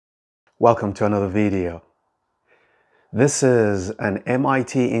Welcome to another video. This is an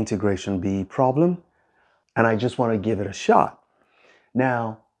MIT Integration B problem, and I just want to give it a shot.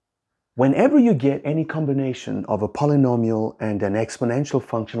 Now, whenever you get any combination of a polynomial and an exponential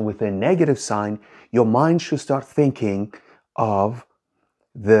function with a negative sign, your mind should start thinking of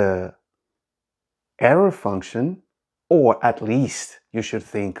the error function, or at least you should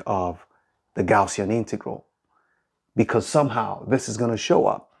think of the Gaussian integral, because somehow this is going to show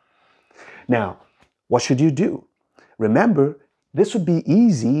up. Now, what should you do? Remember, this would be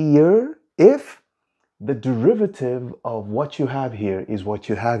easier if the derivative of what you have here is what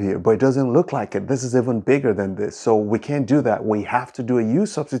you have here, but it doesn't look like it. This is even bigger than this, so we can't do that. We have to do a u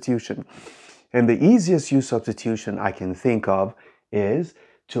substitution. And the easiest u substitution I can think of is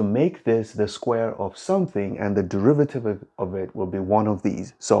to make this the square of something, and the derivative of it will be one of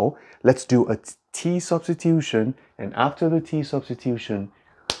these. So let's do a t substitution, and after the t substitution,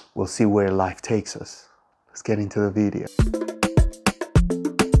 we'll see where life takes us. Let's get into the video.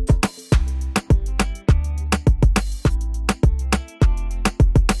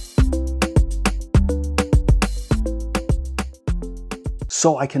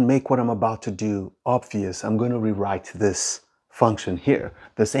 So I can make what I'm about to do obvious. I'm going to rewrite this function here,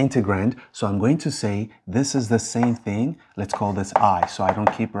 this integrand. So I'm going to say this is the same thing. Let's call this I, so I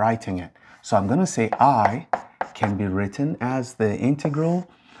don't keep writing it. So I'm going to say I can be written as the integral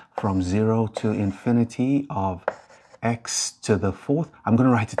from 0 to infinity of x to the fourth. I'm going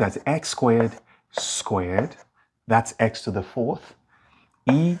to write it as x squared squared. That's x to the fourth.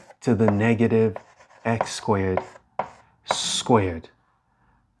 E to the negative x squared squared.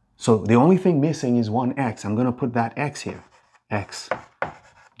 So the only thing missing is one x. I'm going to put that x here. X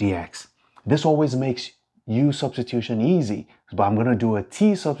dx. This always makes u substitution easy, but I'm going to do a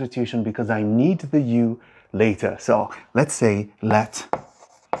t substitution because I need the u later. So let's say let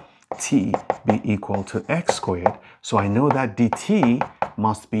t be equal to x squared. So I know that dt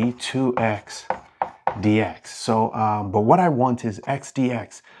must be 2x dx. So, but what I want is x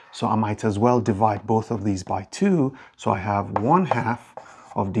dx. So I might as well divide both of these by 2. So I have 1/2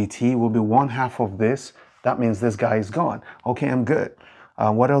 of dt will be 1/2 of this. That means this guy is gone. Okay, I'm good.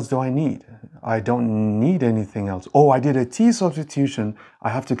 What else do I need? I don't need anything else. Oh, I did a t substitution. I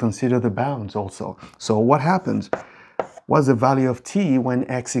have to consider the bounds also. So what happens? What's the value of t when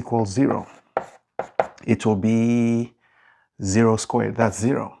x equals 0? It will be 0 squared. That's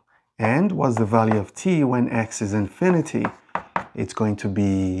 0. And what's the value of t when x is infinity? It's going to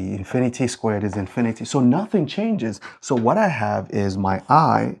be infinity squared is infinity. So nothing changes. So what I have is my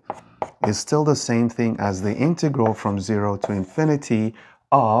I is still the same thing as the integral from 0 to infinity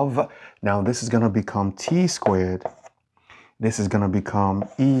of, now this is going to become t squared. This is going to become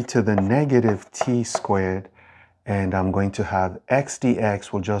e to the negative t squared. And I'm going to have x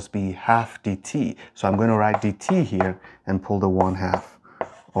dx will just be half dt. So I'm going to write dt here and pull the 1/2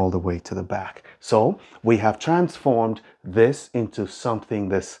 all the way to the back. So we have transformed this into something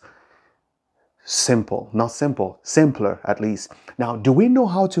that's simple, not simple, simpler at least. Now, do we know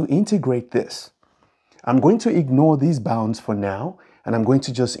how to integrate this? I'm going to ignore these bounds for now, and I'm going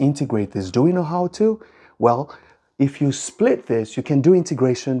to just integrate this. Do we know how to? Well, if you split this, you can do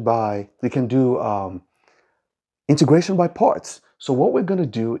integration by, integration by parts. So what we're going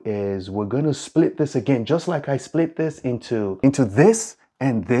to do is we're going to split this again, just like I split this into this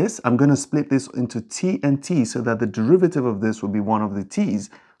and this. I'm going to split this into t and t so that the derivative of this will be one of the t's.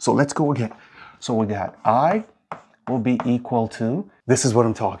 So let's go again. So we got I will be equal to, this is what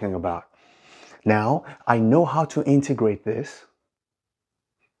I'm talking about. Now, I know how to integrate this,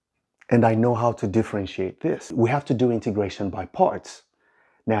 and I know how to differentiate this. We have to do integration by parts.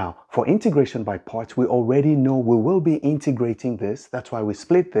 Now, for integration by parts, we already know we will be integrating this. That's why we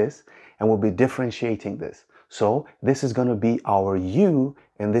split this, and we'll be differentiating this. So this is going to be our u,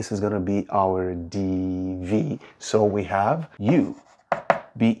 and this is going to be our dv. So we have u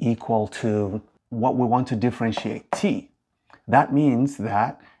be equal to what we want to differentiate, t. That means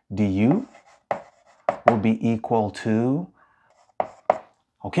that du will be equal to,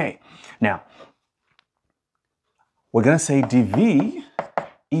 okay, now we're going to say dv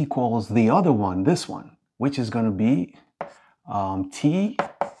equals the other one, this one, which is going to be t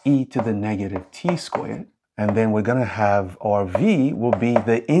e to the negative t squared. And then we're going to have our v will be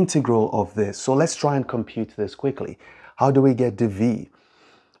the integral of this. So let's try and compute this quickly. How do we get dv?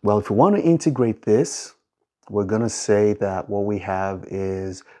 Well, if we want to integrate this, we're going to say that what we have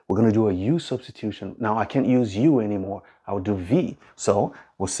is, we're going to do a u substitution. Now, I can't use u anymore. I will do v. So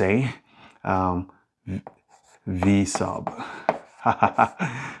we'll say v sub.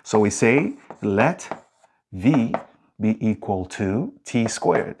 So we say let v be equal to t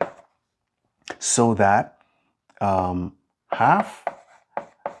squared. so that half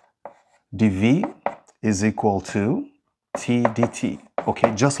dv is equal to t dt.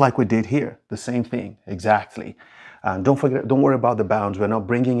 Okay, just like we did here, the same thing, exactly. Don't forget, don't worry about the bounds. We're not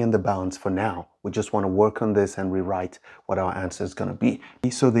bringing in the bounds for now. We just want to work on this and rewrite what our answer is going to be.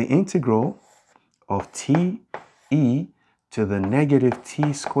 So the integral of t e to the negative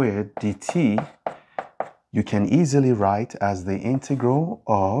t squared dt, you can easily write as the integral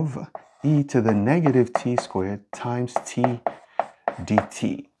of e to the negative t squared times t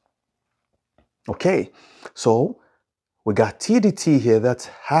dt. Okay, so we got t dt here, that's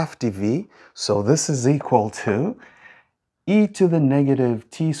half dv. So this is equal to e to the negative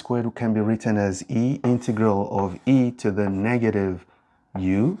t squared can be written as e integral of e to the negative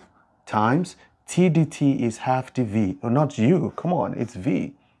u times t dt is half dv. Oh, not u, come on, it's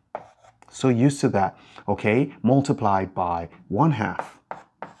v. So used to that, okay? Multiplied by 1/2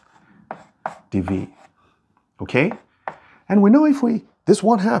 dv, okay? And we know if we, this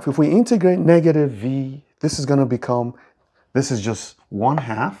 1/2, if we integrate negative v, this is gonna become, this is just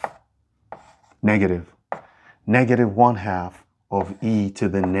 1/2 negative 1/2 of e to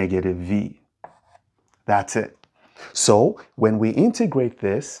the negative v. That's it. So when we integrate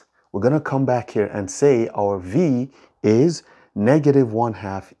this, we're gonna come back here and say our v is negative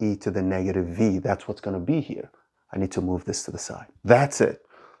 1/2 e to the negative v. That's what's gonna be here. I need to move this to the side. That's it.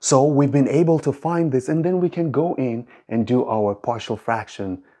 So we've been able to find this, and then we can go in and do our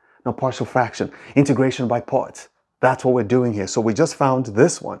integration by parts. That's what we're doing here. So we just found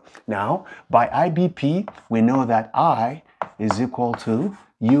this one. Now, by IBP, we know that I is equal to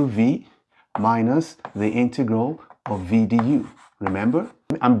uv minus the integral of v du. Remember?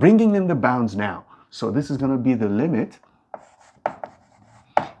 I'm bringing in the bounds now. So this is going to be the limit,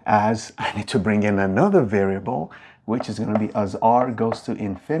 as I need to bring in another variable, which is going to be as r goes to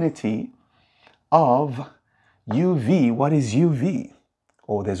infinity of uv. What is uv?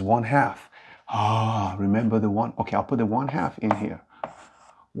 Oh, there's 1/2. Remember the one. Okay, I'll put the 1/2 in here.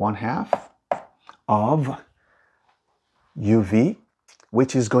 1/2 of uv,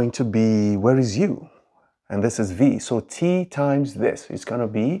 which is going to be, where is u? And this is v. So t times this is going to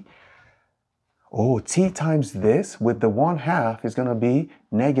be, t times this with the 1/2 is going to be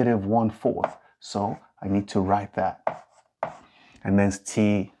negative 1/4. So I need to write that. And then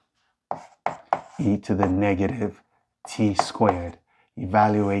t e to the negative t squared,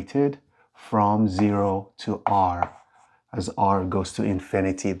 evaluated from 0 to r as r goes to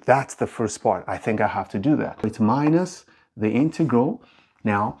infinity. That's the first part. I think I have to do that. It's minus the integral.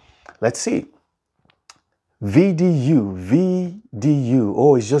 Now, let's see. v du.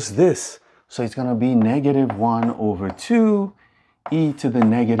 Oh, it's just this. So it's going to be negative 1/2 e to the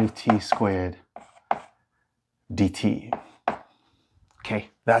negative t squared dt. Okay,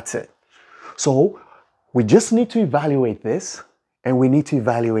 that's it. So we just need to evaluate this, and we need to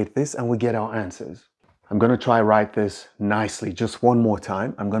evaluate this, and we get our answers. I'm going to try write this nicely just one more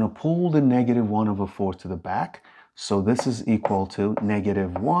time. I'm going to pull the negative 1/4 to the back. So this is equal to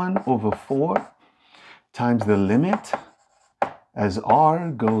negative 1/4 times the limit as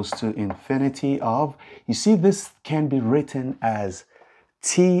r goes to infinity of, you see this can be written as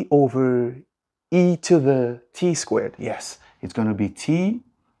t over e to the t squared. Yes, it's going to be t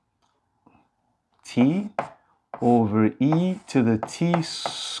over e to the t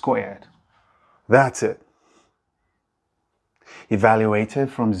squared. That's it.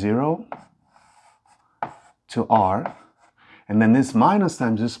 Evaluated from 0 to r. And then this minus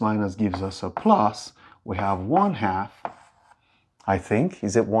times this minus gives us a plus. We have 1/2, I think.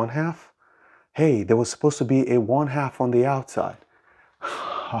 Is it 1/2? Hey, there was supposed to be a 1/2 on the outside.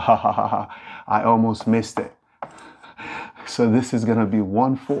 I almost missed it. So this is going to be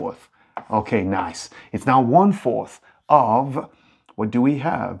 1/4. Okay, nice. It's now 1/4 of, what do we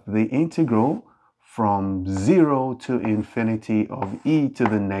have? The integral from 0 to infinity of e to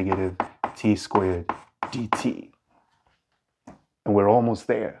the negative t squared dt. And we're almost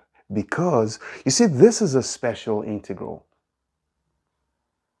there, because you see, this is a special integral.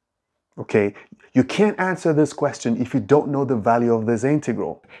 Okay, you can't answer this question if you don't know the value of this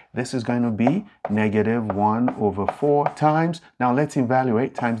integral. This is going to be negative 1/4 times, now let's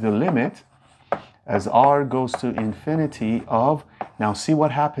evaluate, times the limit as r goes to infinity of, now see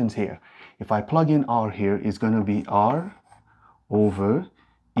what happens here. If I plug in r here, it's going to be r over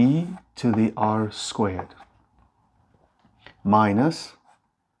e to the r squared minus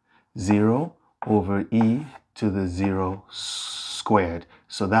 0 over e to the 0 squared.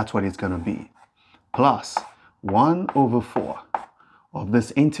 So that's what it's going to be. Plus 1/4 of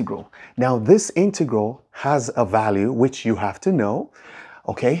this integral. Now this integral has a value which you have to know.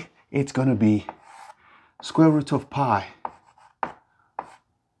 Okay, it's going to be square root of pi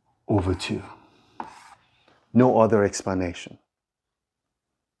over 2. No other explanation.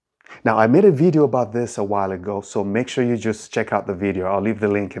 Now, I made a video about this a while ago, so make sure you just check out the video. I'll leave the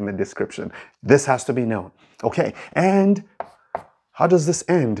link in the description. This has to be known. Okay, and how does this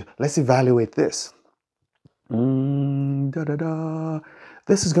end? Let's evaluate this.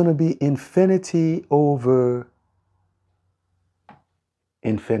 This is going to be infinity over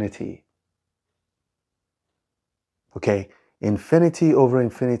infinity. Okay, infinity over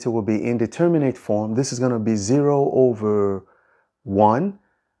infinity will be indeterminate form. This is going to be 0 over 1,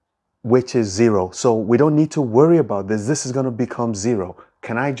 which is 0. So we don't need to worry about this. This is going to become 0.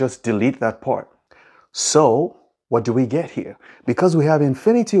 Can I just delete that part? So what do we get here? Because we have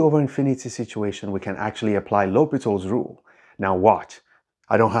infinity over infinity situation, we can actually apply L'Hopital's rule. Now watch.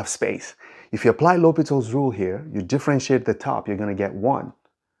 I don't have space. If you apply L'Hopital's rule here, you differentiate the top, you're going to get 1.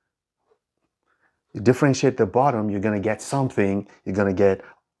 You differentiate the bottom, you're going to get something. You're going to get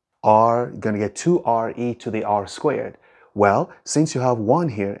r, you're going to get 2re to the r squared. Well, since you have 1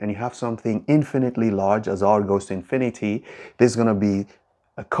 here and you have something infinitely large as r goes to infinity, there's going to be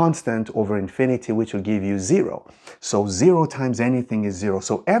a constant over infinity, which will give you 0. So 0 times anything is 0.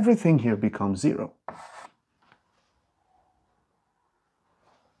 So everything here becomes 0.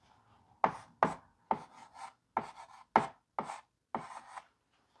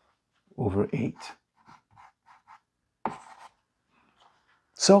 Over 8.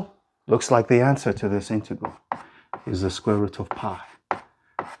 So, looks like the answer to this integral is the square root of pi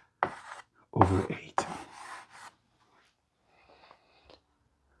over 8.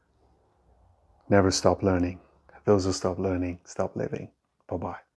 Never stop learning. Those who stop learning, stop living. Bye-bye.